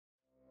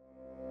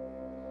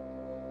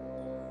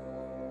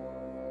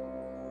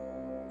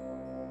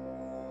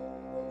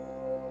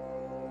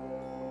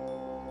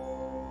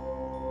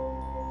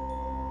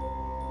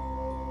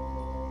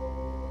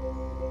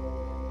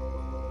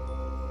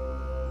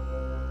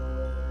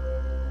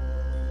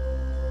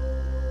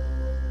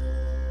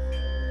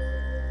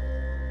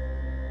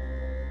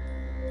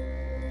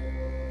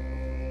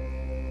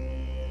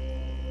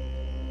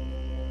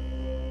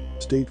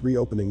State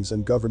reopenings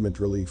and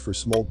government relief for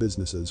small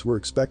businesses were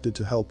expected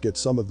to help get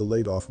some of the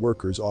laid-off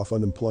workers off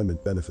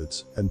unemployment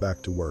benefits and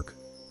back to work.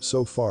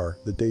 So far,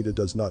 the data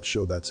does not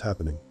show that's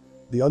happening.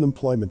 The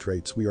unemployment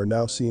rates we are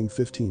now seeing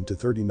 15 to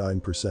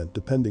 39%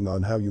 depending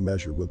on how you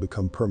measure will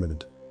become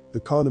permanent.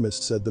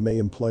 Economists said the May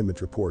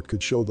employment report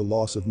could show the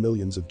loss of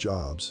millions of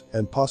jobs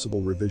and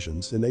possible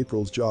revisions in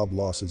April's job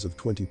losses of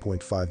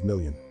 20.5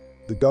 million.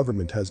 The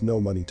government has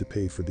no money to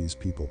pay for these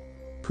people.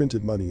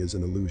 Printed money is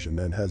an illusion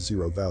and has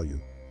zero value.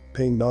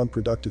 Paying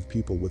non-productive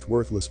people with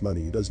worthless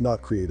money does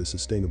not create a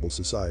sustainable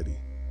society.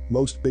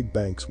 Most big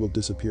banks will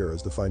disappear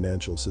as the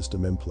financial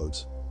system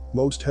implodes.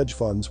 Most hedge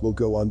funds will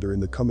go under in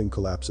the coming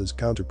collapse as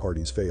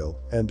counterparties fail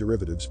and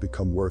derivatives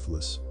become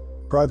worthless.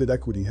 Private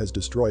equity has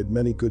destroyed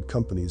many good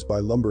companies by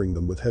lumbering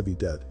them with heavy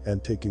debt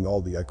and taking all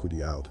the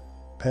equity out.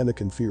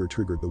 Panic and fear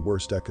triggered the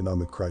worst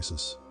economic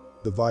crisis.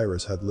 The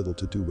virus had little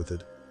to do with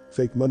it.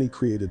 Fake money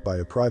created by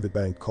a private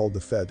bank called the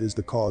Fed is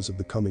the cause of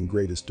the coming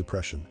Greatest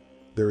Depression.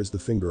 There is the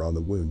finger on the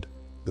wound.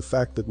 The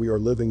fact that we are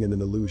living in an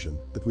illusion,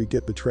 that we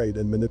get betrayed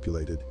and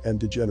manipulated and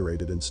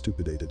degenerated and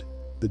stupidated.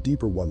 The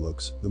deeper one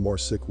looks, the more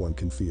sick one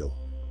can feel.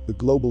 The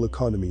global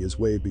economy is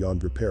way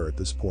beyond repair at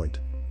this point.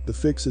 The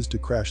fix is to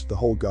crash the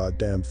whole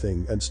goddamn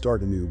thing and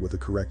start anew with a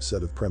correct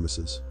set of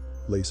premises.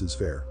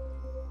 Laissez-faire.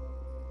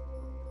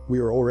 We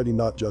are already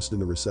not just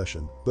in a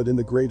recession, but in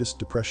the greatest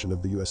depression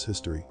of the US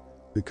history.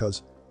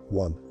 Because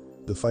 1.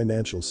 The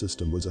financial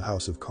system was a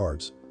house of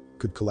cards.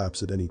 Could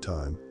collapse at any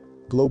time.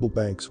 Global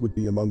banks would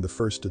be among the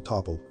first to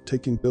topple,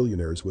 taking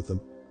billionaires with them.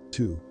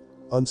 2.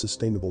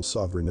 Unsustainable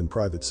sovereign and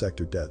private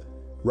sector debt.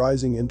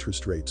 Rising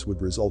interest rates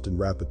would result in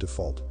rapid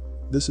default.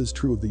 This is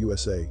true of the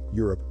USA,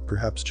 Europe,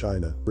 perhaps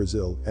China,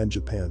 Brazil, and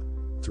Japan.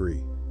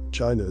 3.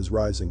 China is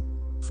rising.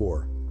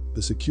 4.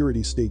 The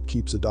security state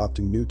keeps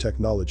adopting new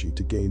technology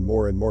to gain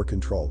more and more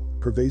control,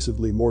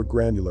 pervasively more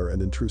granular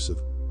and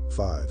intrusive.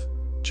 5.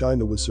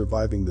 China was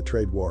surviving the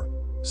trade war.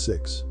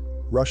 6.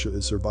 Russia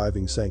is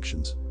surviving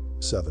sanctions.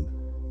 7.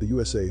 The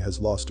USA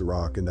has lost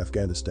Iraq and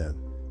Afghanistan.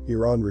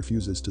 Iran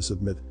refuses to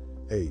submit.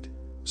 8.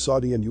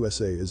 Saudi and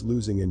USA is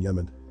losing in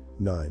Yemen.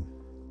 9.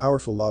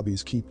 Powerful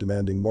lobbies keep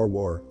demanding more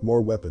war,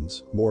 more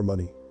weapons, more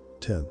money.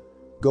 10.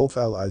 Gulf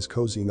allies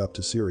cozying up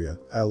to Syria,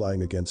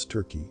 allying against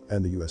Turkey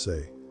and the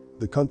USA.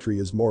 The country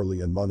is morally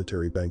and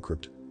monetary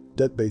bankrupt.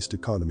 Debt-based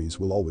economies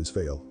will always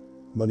fail.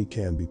 Money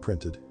can be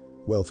printed.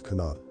 Wealth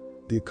cannot.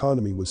 The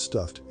economy was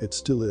stuffed, it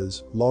still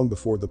is, long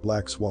before the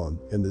black swan,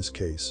 in this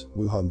case,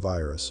 Wuhan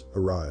virus,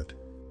 arrived.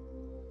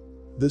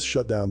 This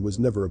shutdown was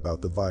never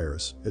about the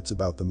virus, it's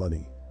about the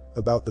money.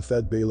 About the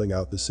Fed bailing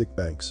out the sick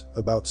banks,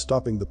 about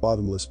stopping the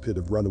bottomless pit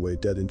of runaway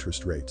debt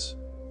interest rates.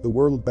 The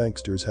world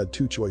banksters had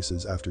two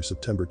choices after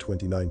September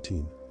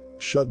 2019.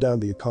 Shut down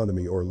the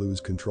economy or lose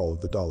control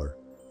of the dollar.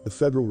 The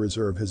Federal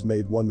Reserve has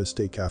made one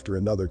mistake after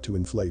another to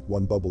inflate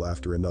one bubble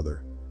after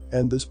another.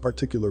 And this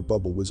particular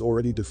bubble was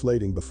already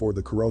deflating before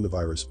the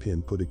coronavirus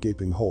pin put a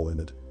gaping hole in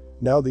it.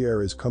 Now the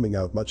air is coming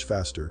out much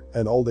faster,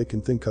 and all they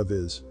can think of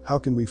is, how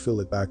can we fill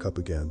it back up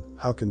again,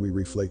 how can we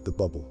reflate the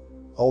bubble?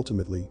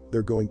 Ultimately,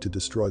 they're going to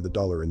destroy the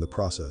dollar in the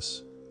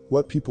process.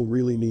 What people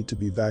really need to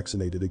be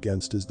vaccinated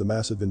against is the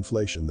massive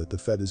inflation that the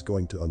Fed is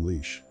going to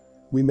unleash.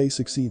 We may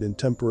succeed in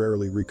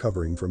temporarily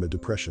recovering from a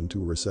depression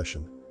to a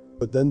recession.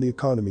 But then the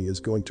economy is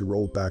going to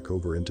roll back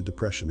over into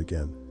depression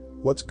again.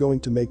 What's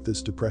going to make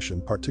this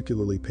depression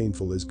particularly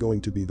painful is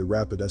going to be the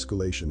rapid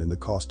escalation in the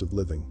cost of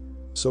living.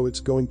 So it's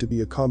going to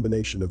be a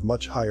combination of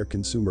much higher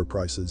consumer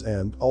prices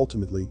and,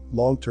 ultimately,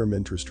 long-term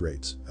interest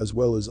rates, as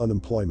well as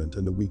unemployment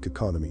and a weak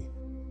economy.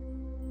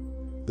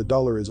 The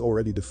dollar is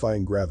already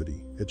defying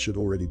gravity, it should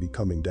already be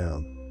coming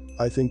down.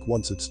 I think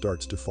once it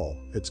starts to fall,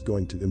 it's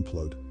going to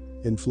implode.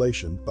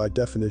 Inflation, by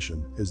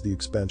definition, is the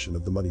expansion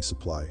of the money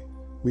supply.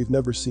 We've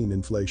never seen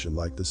inflation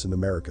like this in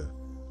America.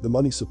 The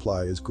money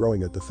supply is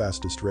growing at the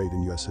fastest rate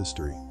in US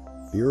history.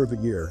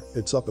 Year-over-year,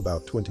 it's up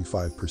about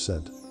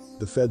 25%.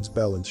 The Fed's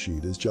balance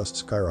sheet is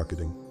just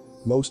skyrocketing.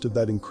 Most of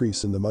that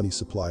increase in the money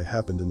supply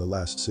happened in the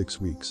last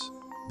 6 weeks.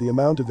 The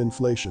amount of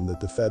inflation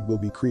that the Fed will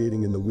be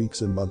creating in the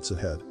weeks and months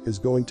ahead is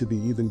going to be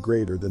even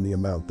greater than the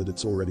amount that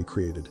it's already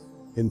created.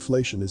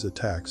 Inflation is a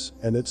tax,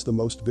 and it's the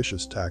most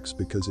vicious tax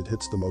because it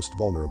hits the most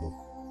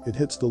vulnerable. It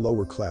hits the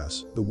lower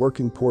class, the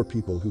working poor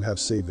people who have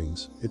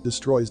savings. It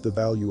destroys the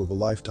value of a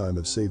lifetime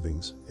of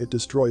savings. It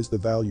destroys the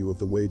value of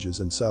the wages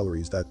and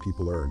salaries that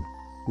people earn.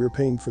 We're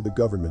paying for the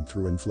government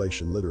through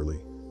inflation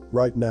literally.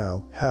 Right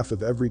now, half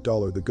of every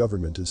dollar the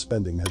government is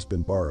spending has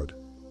been borrowed.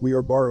 We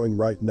are borrowing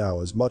right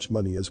now as much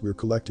money as we're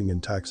collecting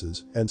in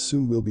taxes, and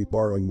soon we'll be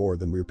borrowing more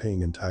than we're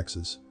paying in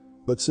taxes.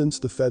 But since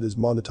the Fed is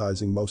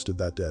monetizing most of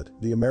that debt,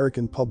 the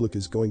American public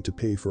is going to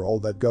pay for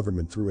all that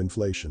government through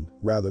inflation,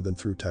 rather than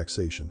through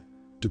taxation.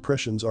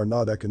 Depressions are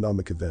not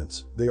economic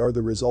events, they are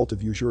the result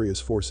of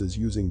usurious forces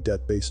using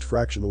debt-based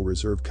fractional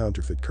reserve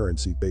counterfeit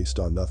currency based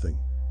on nothing.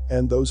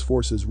 And those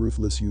forces'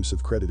 ruthless use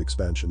of credit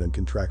expansion and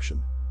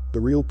contraction. The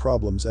real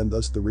problems and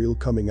thus the real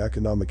coming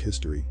economic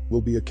history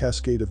will be a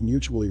cascade of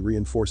mutually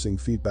reinforcing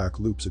feedback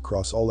loops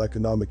across all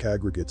economic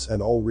aggregates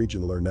and all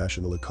regional or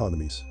national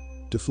economies.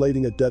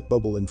 Deflating a debt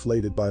bubble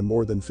inflated by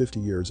more than 50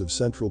 years of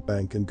central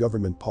bank and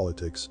government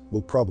politics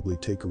will probably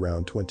take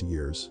around 20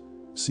 years.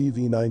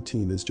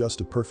 CV-19 is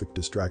just a perfect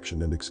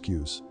distraction and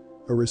excuse.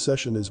 A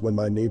recession is when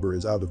my neighbor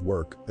is out of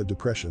work, a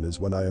depression is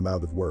when I am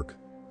out of work.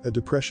 A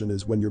depression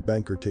is when your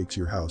banker takes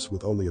your house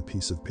with only a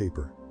piece of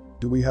paper.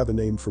 Do we have a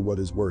name for what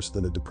is worse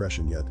than a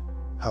depression yet?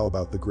 How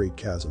about the Great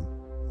Chasm?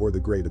 Or the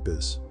Great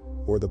Abyss?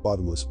 Or the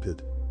Bottomless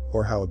Pit?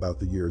 Or how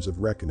about the Years of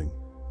Reckoning?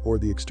 Or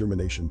the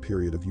Extermination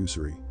Period of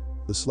Usury?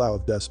 The Slough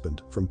of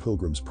Despond from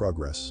Pilgrim's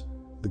Progress.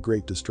 The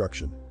Great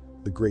Destruction.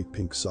 The Great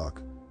Pink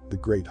Sock. The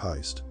Great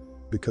Heist.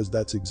 Because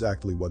that's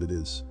exactly what it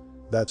is.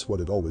 That's what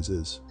it always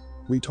is.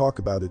 We talk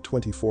about it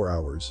 24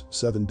 hours,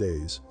 7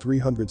 days,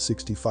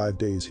 365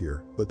 days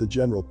here, but the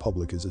general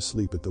public is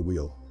asleep at the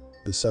wheel.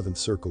 The seventh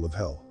circle of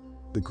hell.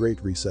 The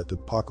Great Reset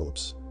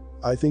Apocalypse.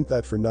 I think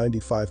that for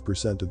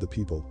 95% of the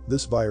people,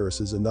 this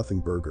virus is a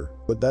nothing burger,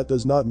 but that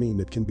does not mean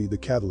it can be the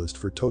catalyst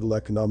for total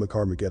economic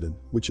Armageddon,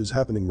 which is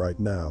happening right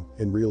now,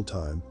 in real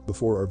time,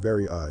 before our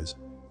very eyes.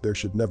 There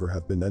should never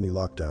have been any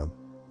lockdown.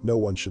 No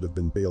one should have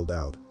been bailed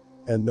out.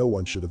 And no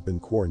one should have been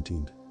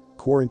quarantined.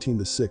 Quarantine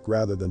the sick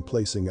rather than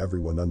placing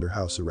everyone under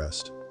house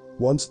arrest.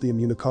 Once the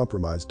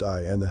immunocompromised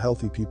die and the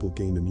healthy people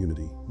gain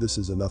immunity, this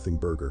is a nothing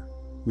burger.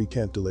 We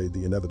can't delay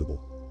the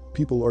inevitable.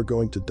 People are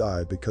going to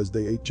die because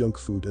they ate junk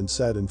food and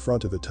sat in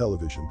front of a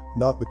television,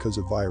 not because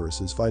a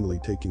virus is finally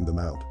taking them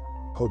out.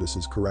 POTUS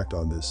is correct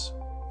on this.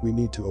 We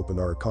need to open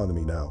our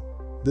economy now.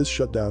 This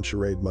shutdown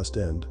charade must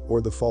end, or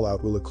the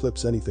fallout will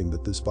eclipse anything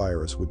that this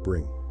virus would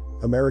bring.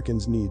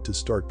 Americans need to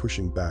start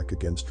pushing back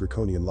against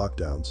draconian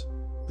lockdowns.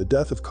 The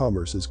death of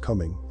commerce is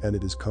coming, and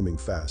it is coming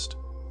fast.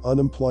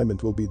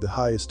 Unemployment will be the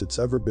highest it's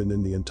ever been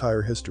in the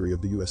entire history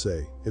of the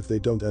USA if they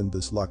don't end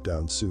this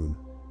lockdown soon.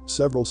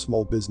 Several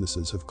small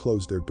businesses have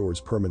closed their doors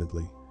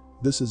permanently.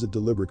 This is a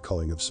deliberate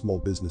culling of small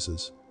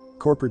businesses.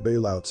 Corporate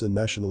bailouts and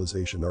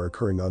nationalization are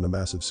occurring on a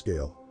massive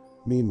scale.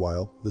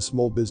 Meanwhile, the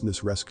Small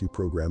Business Rescue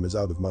Program is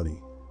out of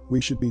money.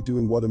 We should be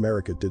doing what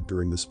America did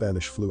during the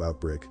Spanish flu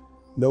outbreak.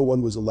 No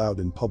one was allowed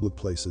in public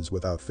places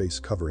without face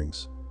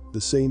coverings.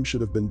 The same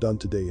should have been done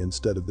today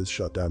instead of this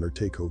shutdown or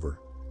takeover.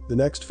 The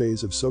next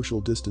phase of social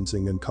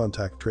distancing and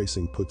contact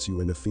tracing puts you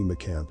in a FEMA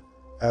camp.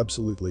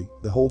 Absolutely,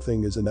 the whole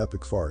thing is an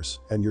epic farce,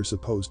 and you're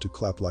supposed to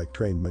clap like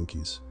trained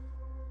monkeys.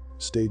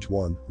 Stage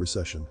 1,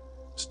 recession.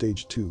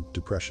 Stage 2,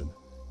 depression.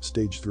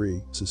 Stage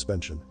 3,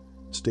 suspension.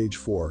 Stage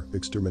 4,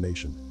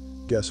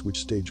 extermination. Guess which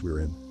stage we're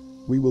in?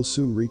 We will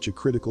soon reach a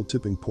critical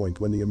tipping point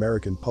when the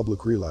American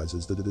public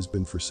realizes that it has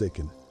been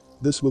forsaken.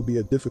 This will be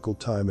a difficult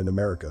time in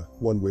America,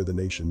 one where the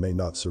nation may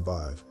not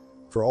survive.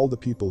 For all the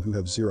people who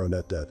have zero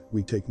net debt,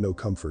 we take no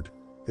comfort.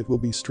 It will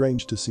be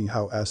strange to see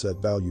how asset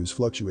values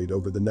fluctuate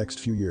over the next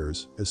few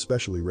years,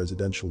 especially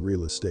residential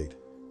real estate.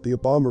 The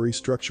Obama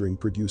restructuring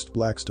produced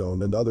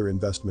Blackstone and other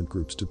investment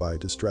groups to buy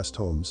distressed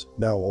homes,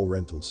 now all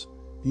rentals.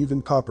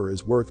 Even copper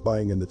is worth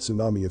buying in the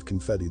tsunami of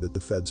confetti that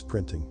the Fed's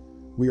printing.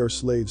 We are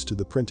slaves to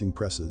the printing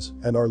presses,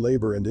 and our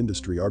labor and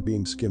industry are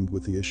being skimmed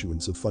with the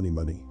issuance of funny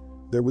money.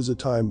 There was a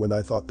time when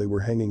I thought they were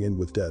hanging in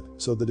with debt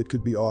so that it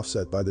could be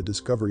offset by the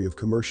discovery of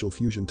commercial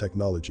fusion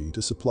technology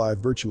to supply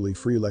virtually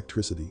free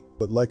electricity,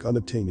 but like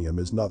unobtainium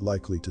is not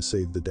likely to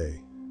save the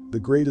day. The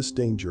greatest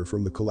danger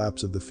from the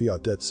collapse of the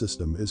fiat debt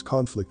system is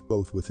conflict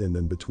both within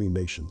and between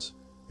nations.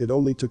 It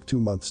only took 2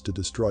 months to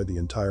destroy the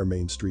entire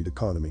Main Street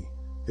economy.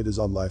 It is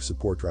on life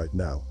support right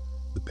now.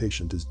 The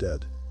patient is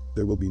dead.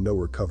 There will be no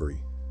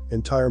recovery.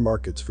 Entire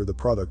markets for the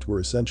product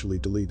were essentially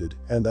deleted,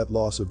 and that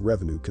loss of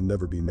revenue can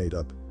never be made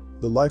up.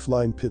 The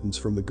lifeline pittance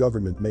from the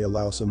government may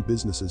allow some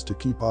businesses to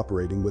keep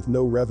operating with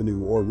no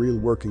revenue or real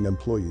working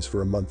employees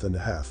for a month and a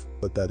half,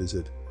 but that is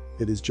it.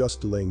 It is just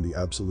delaying the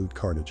absolute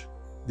carnage.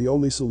 The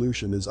only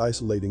solution is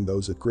isolating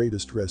those at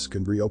greatest risk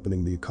and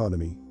reopening the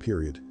economy,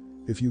 period.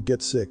 If you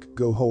get sick,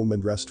 go home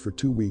and rest for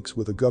 2 weeks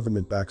with a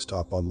government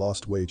backstop on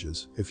lost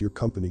wages if your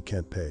company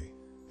can't pay.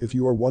 If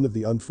you are one of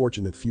the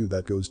unfortunate few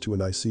that goes to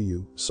an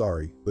ICU,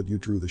 sorry, but you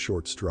drew the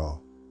short straw.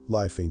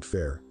 Life ain't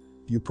fair.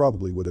 You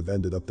probably would have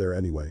ended up there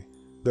anyway.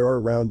 There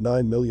are around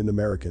 9 million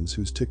Americans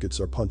whose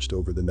tickets are punched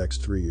over the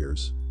next 3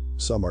 years.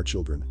 Some are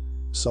children.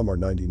 Some are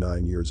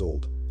 99 years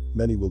old.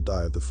 Many will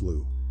die of the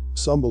flu.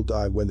 Some will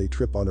die when they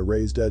trip on a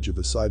raised edge of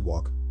a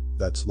sidewalk.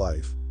 That's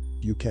life.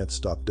 You can't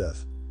stop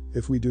death.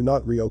 If we do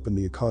not reopen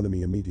the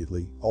economy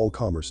immediately, all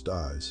commerce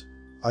dies.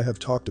 I have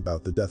talked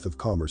about the death of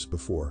commerce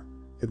before.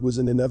 It was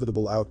an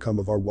inevitable outcome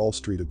of our Wall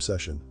Street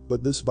obsession,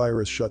 but this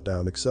virus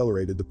shutdown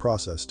accelerated the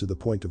process to the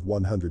point of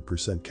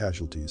 100%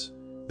 casualties.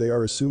 They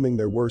are assuming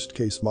their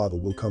worst-case model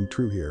will come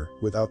true here,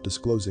 without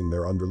disclosing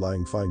their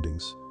underlying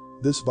findings.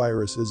 This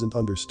virus isn't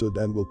understood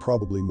and will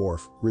probably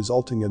morph,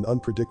 resulting in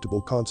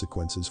unpredictable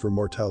consequences for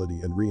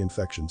mortality and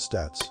reinfection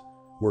stats.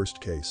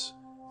 Worst case.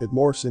 It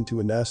morphs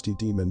into a nasty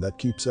demon that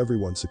keeps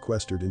everyone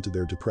sequestered into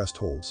their depressed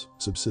holes,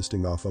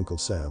 subsisting off Uncle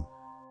Sam.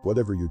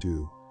 Whatever you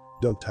do,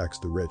 don't tax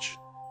the rich.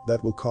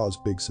 That will cause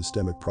big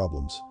systemic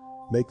problems.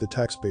 Make the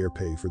taxpayer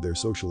pay for their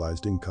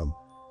socialized income.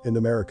 In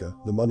America,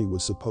 the money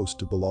was supposed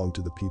to belong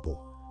to the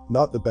people,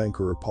 not the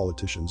banker or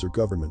politicians or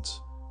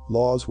governments.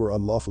 Laws were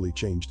unlawfully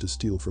changed to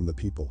steal from the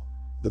people.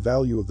 The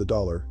value of the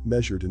dollar,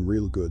 measured in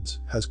real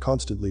goods, has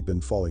constantly been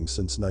falling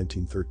since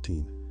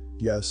 1913.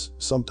 Yes,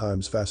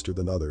 sometimes faster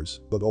than others,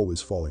 but always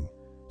falling.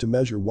 To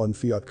measure one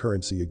fiat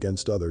currency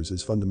against others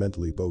is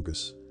fundamentally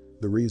bogus.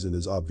 The reason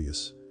is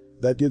obvious.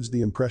 That gives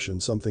the impression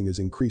something is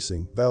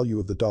increasing, value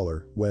of the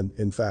dollar, when,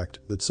 in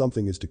fact, that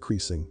something is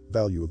decreasing,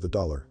 value of the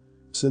dollar.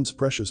 Since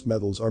precious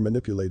metals are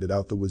manipulated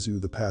out the wazoo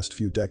the past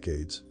few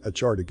decades, a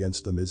chart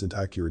against them isn't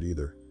accurate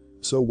either.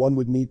 So one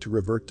would need to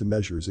revert to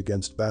measures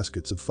against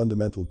baskets of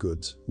fundamental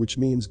goods, which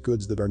means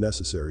goods that are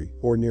necessary,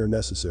 or near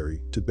necessary,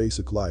 to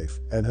basic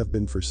life, and have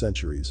been for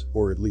centuries,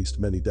 or at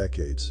least many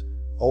decades.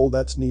 All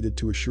that's needed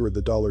to assure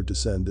the dollar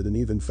descend at an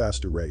even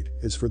faster rate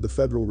is for the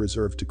Federal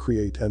Reserve to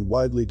create and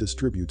widely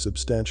distribute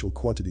substantial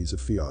quantities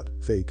of fiat,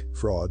 fake,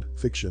 fraud,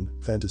 fiction,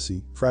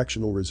 fantasy,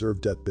 fractional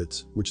reserve debt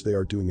bits, which they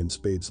are doing in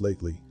spades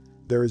lately.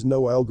 There is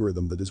no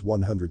algorithm that is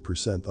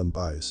 100%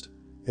 unbiased.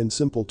 In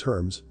simple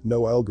terms,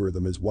 no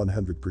algorithm is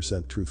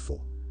 100%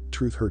 truthful.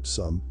 Truth hurts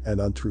some,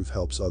 and untruth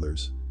helps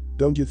others.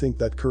 Don't you think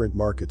that current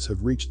markets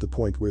have reached the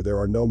point where there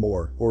are no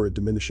more, or a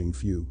diminishing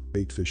few,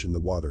 baitfish in the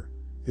water?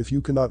 If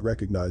you cannot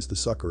recognize the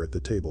sucker at the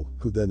table,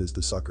 who then is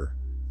the sucker?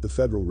 The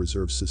Federal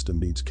Reserve System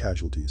needs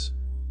casualties.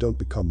 Don't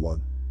become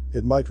one.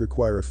 It might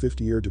require a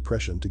 50-year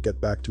depression to get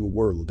back to a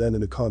world and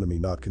an economy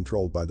not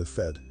controlled by the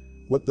Fed.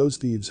 What those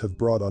thieves have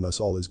brought on us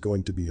all is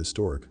going to be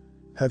historic.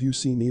 Have you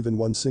seen even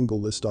one single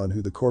list on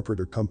who the corporate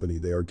or company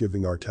they are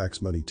giving our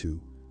tax money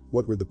to?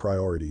 What were the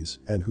priorities,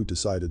 and who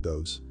decided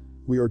those?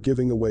 We are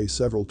giving away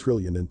several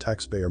trillion in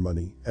taxpayer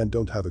money and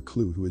don't have a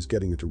clue who is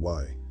getting it or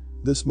why.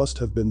 This must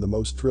have been the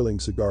most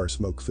thrilling cigar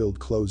smoke-filled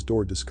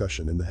closed-door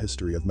discussion in the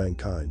history of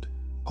mankind.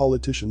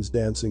 Politicians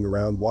dancing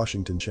around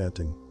Washington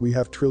chanting, "We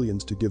have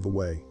trillions to give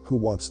away, who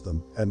wants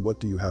them, and what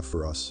do you have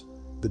for us?"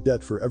 The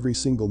debt for every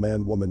single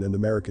man, woman and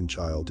American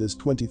child is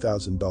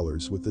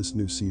 $20,000 with this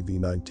new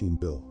CV-19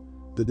 bill.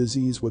 The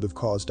disease would have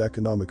caused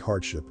economic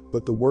hardship,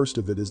 but the worst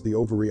of it is the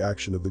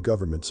overreaction of the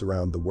governments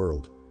around the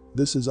world.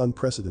 This is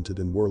unprecedented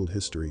in world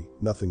history,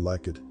 nothing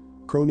like it.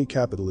 Crony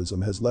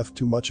capitalism has left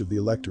too much of the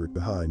electorate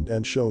behind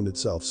and shown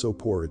itself so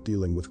poor at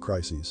dealing with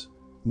crises.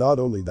 Not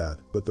only that,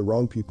 but the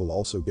wrong people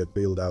also get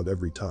bailed out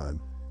every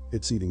time.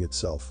 It's eating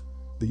itself.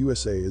 The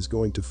USA is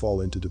going to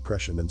fall into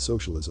depression and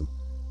socialism.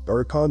 Our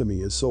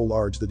economy is so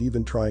large that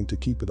even trying to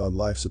keep it on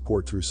life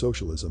support through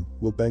socialism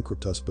will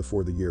bankrupt us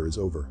before the year is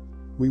over.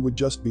 We would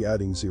just be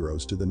adding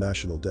zeros to the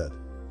national debt.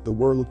 The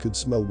world could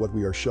smell what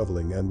we are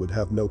shoveling and would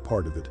have no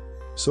part of it.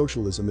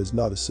 Socialism is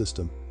not a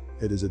system,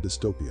 it is a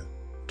dystopia.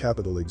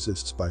 Capital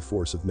exists by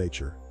force of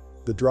nature.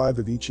 The drive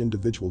of each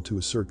individual to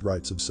assert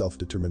rights of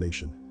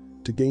self-determination.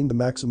 To gain the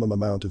maximum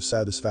amount of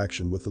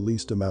satisfaction with the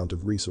least amount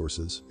of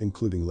resources,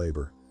 including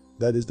labor.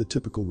 That is the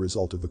typical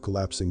result of a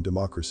collapsing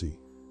democracy.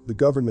 The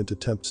government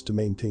attempts to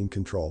maintain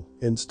control.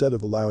 Instead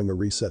of allowing a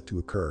reset to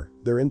occur,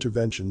 their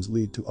interventions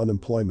lead to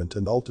unemployment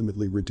and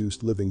ultimately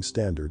reduced living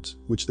standards,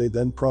 which they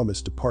then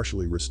promise to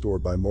partially restore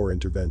by more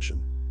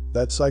intervention.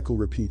 That cycle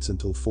repeats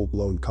until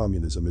full-blown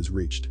communism is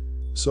reached.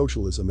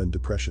 Socialism and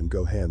depression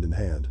go hand in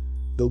hand.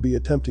 They'll be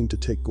attempting to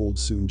take gold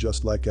soon,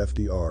 just like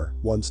FDR,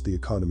 once the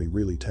economy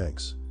really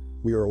tanks.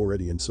 We are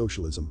already in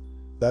socialism.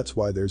 That's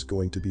why there's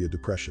going to be a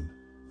depression.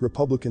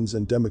 Republicans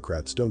and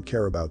Democrats don't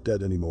care about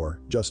debt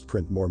anymore, just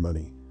print more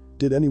money.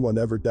 Did anyone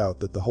ever doubt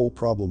that the whole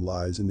problem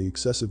lies in the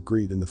excessive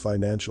greed in the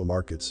financial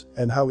markets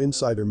and how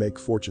insiders make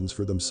fortunes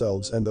for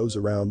themselves and those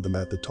around them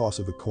at the toss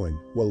of a coin,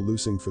 while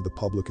losing for the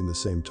public in the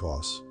same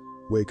toss?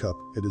 Wake up,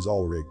 it is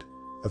all rigged.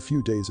 A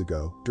few days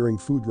ago, during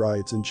food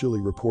riots in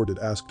Chile, reported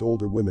asked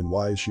older women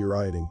why is she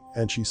rioting,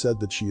 and she said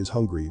that she is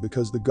hungry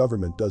because the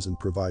government doesn't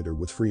provide her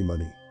with free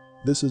money.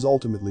 This is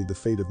ultimately the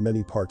fate of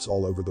many parts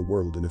all over the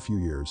world in a few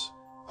years.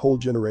 Whole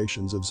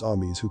generations of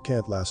zombies who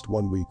can't last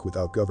 1 week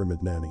without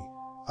government nanny.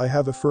 I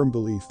have a firm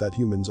belief that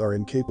humans are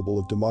incapable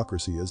of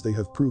democracy, as they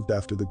have proved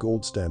after the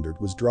gold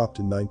standard was dropped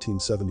in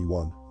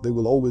 1971. They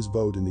will always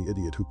vote in the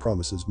idiot who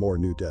promises more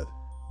new debt.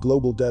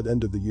 Global debt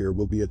end of the year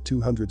will be at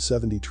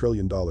 $270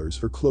 trillion,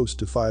 or close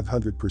to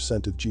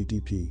 500% of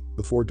GDP,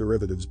 before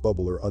derivatives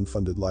bubble or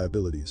unfunded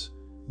liabilities.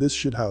 This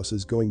shithouse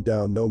is going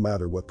down no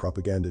matter what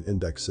propaganda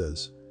index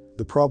says.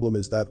 The problem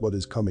is that what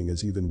is coming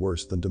is even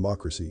worse than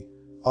democracy.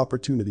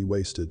 Opportunity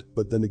wasted,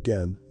 but then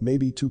again,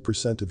 maybe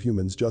 2% of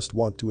humans just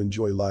want to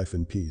enjoy life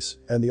in peace,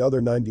 and the other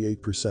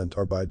 98%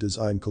 are by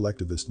design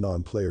collectivist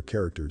non-player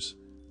characters.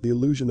 The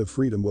illusion of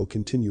freedom will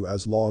continue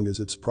as long as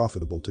it's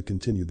profitable to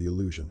continue the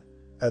illusion.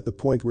 At the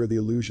point where the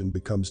illusion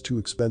becomes too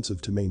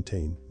expensive to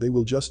maintain, they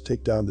will just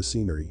take down the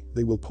scenery,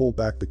 they will pull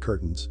back the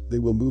curtains, they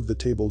will move the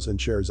tables and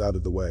chairs out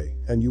of the way,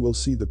 and you will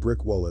see the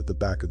brick wall at the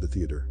back of the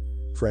theater.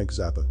 Frank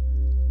Zappa.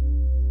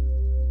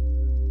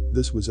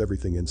 This was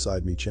Everything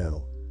Inside Me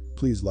channel.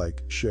 Please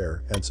like,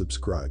 share, and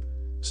subscribe.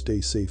 Stay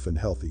safe and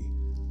healthy.